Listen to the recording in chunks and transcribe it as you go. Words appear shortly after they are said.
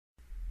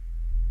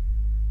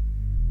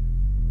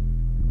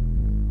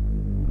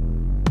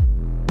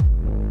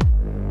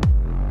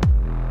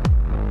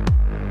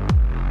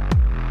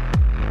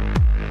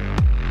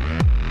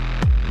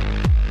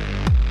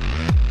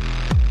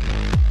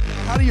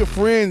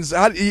friends?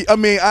 I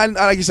mean,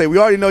 like you say, we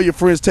already know your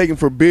friends taking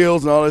for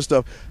bills and all that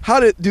stuff.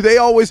 Do they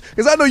always?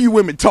 Because I know you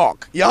women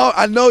talk. Y'all,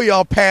 I know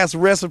y'all pass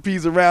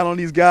recipes around on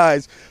these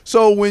guys.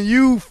 So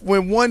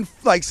when one,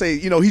 like, say,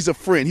 you know, he's a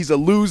friend, he's a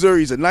loser,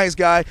 he's a nice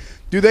guy.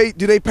 Do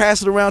they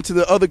pass it around to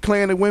the other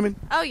clan of women?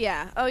 Oh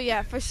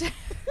yeah, for sure,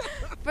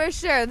 for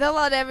sure. They'll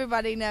let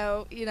everybody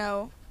know. You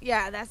know,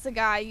 yeah, that's the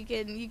guy. You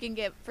can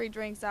get free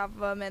drinks off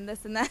of him and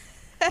this and that.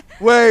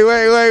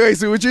 Wait.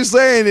 So what you're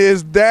saying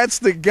is that's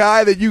the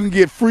guy that you can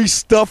get free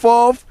stuff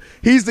off?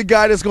 He's the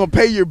guy that's going to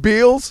pay your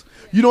bills?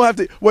 You don't have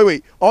to.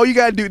 Wait. All you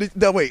got to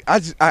do. Wait.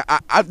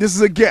 This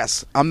is a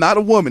guess. I'm not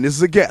a woman. This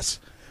is a guess.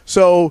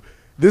 So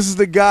this is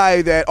the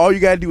guy that all you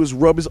got to do is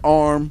rub his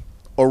arm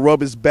or rub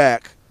his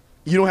back.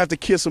 You don't have to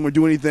kiss him or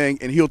do anything,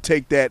 and he'll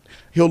take that.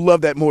 He'll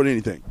love that more than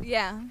anything.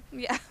 Yeah,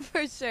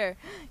 for sure.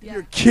 Yeah.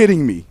 You're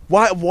kidding me.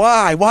 Why?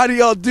 Why do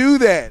y'all do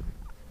that?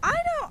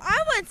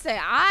 I wouldn't say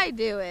I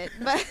do it,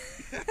 but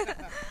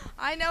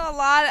I know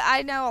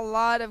a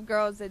lot of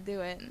girls that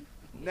do it.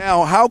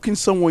 Now, how can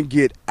someone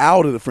get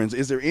out of the friends?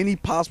 Is there any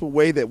possible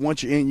way that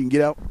once you're in, you can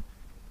get out?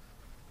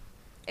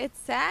 It's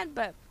sad,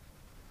 but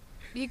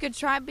you could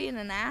try being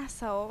an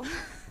asshole.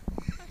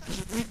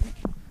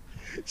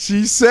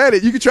 She said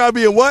it. You could try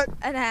being what?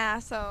 An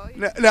asshole.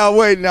 Now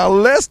wait. Now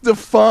let's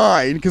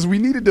define, because we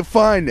need to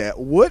define that.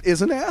 What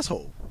is an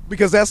asshole?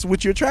 Because that's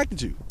what you're attracted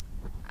to.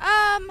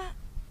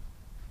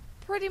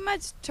 Pretty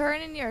much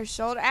turning your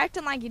shoulder,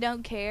 acting like you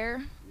don't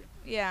care.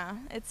 Yeah,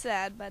 it's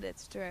sad, but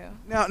it's true.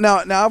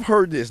 Now I've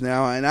heard this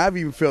now, and I've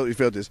even felt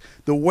this.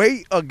 The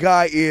way a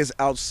guy is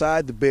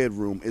outside the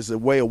bedroom is the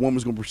way a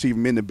woman's gonna perceive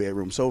him in the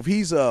bedroom. So if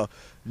he's a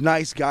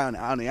nice guy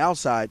on the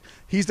outside,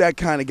 he's that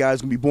kind of guy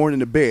who's gonna be born in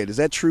the bed. Is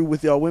that true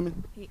with y'all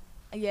women?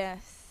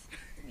 Yes.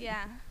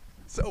 Yeah.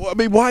 So I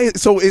mean, why?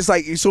 So it's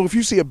like, so if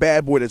you see a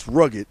bad boy that's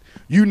rugged,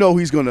 you know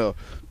he's gonna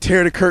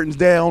tear the curtains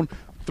down,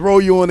 throw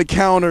you on the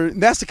counter.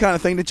 And that's the kind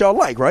of thing that y'all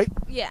like, right?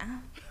 Yeah.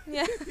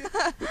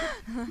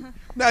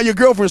 Now your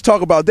girlfriends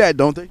talk about that,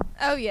 don't they?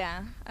 Oh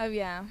yeah.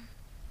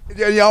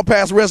 Y'all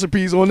pass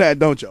recipes on that,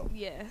 don't y'all?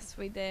 Yes,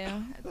 we do.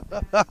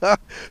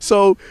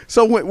 So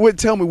tell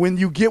me, when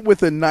you get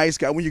with a nice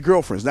guy, when your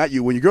girlfriends, not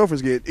you, when your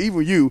girlfriends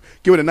even you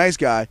get with a nice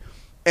guy,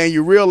 and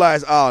you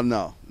realize, oh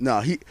no,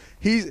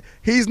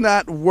 he's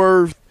not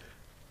worth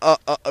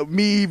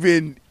me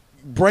even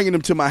bringing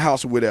him to my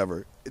house or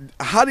whatever.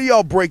 How do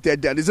y'all break that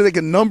down? Is it like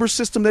a number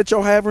system that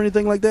y'all have or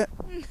anything like that?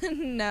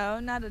 No,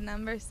 not a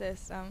number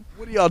system.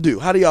 What do y'all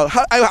do? I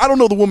don't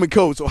know the woman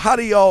code, so how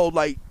do y'all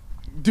like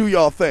do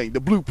y'all thing, the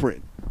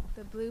blueprint?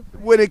 The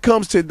blueprint. When it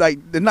comes to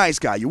like the nice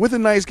guy, you're with a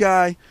nice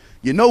guy,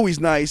 you know he's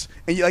nice,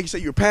 and like you say,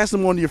 you're passing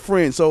him on to your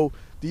friends. So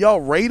do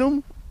y'all rate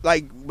him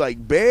like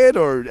bad,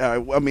 or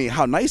I mean,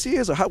 how nice he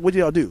is, or what do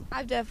y'all do?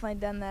 I've definitely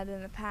done that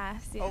in the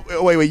past. Yeah.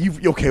 Oh, wait,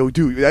 okay? Well,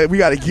 dude, we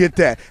got to get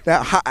that.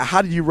 Now,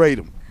 how do you rate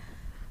him?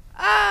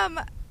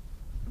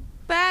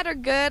 Bad or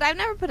good. I've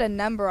never put a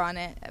number on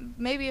it.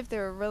 Maybe if they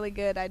were really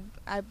good,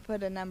 I'd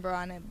put a number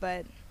on it.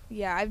 But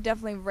yeah, I've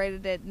definitely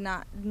rated it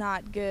not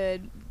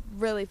good,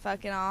 really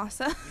fucking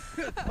awesome.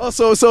 Oh,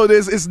 so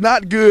it's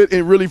not good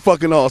and really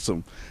fucking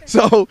awesome.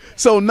 So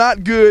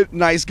not good,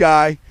 nice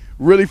guy,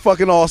 really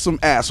fucking awesome,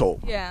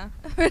 asshole. Yeah.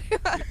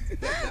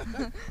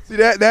 See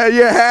that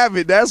you have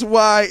it. That's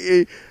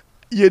why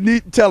you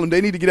need to tell them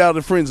they need to get out of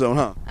the friend zone,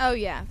 huh? Oh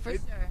yeah, for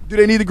sure. Do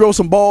they need to grow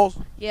some balls?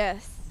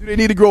 Yes. Do they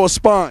need to grow a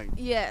spine?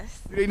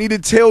 Yes. Do they need to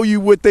tell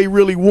you what they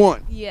really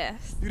want?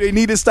 Yes. Do they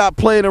need to stop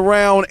playing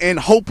around and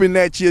hoping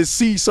that you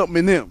see something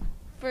in them?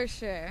 For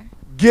sure.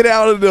 Get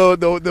out of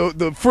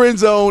the friend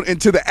zone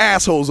into the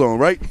asshole zone,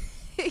 right?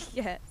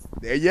 Yes.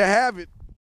 There you have it.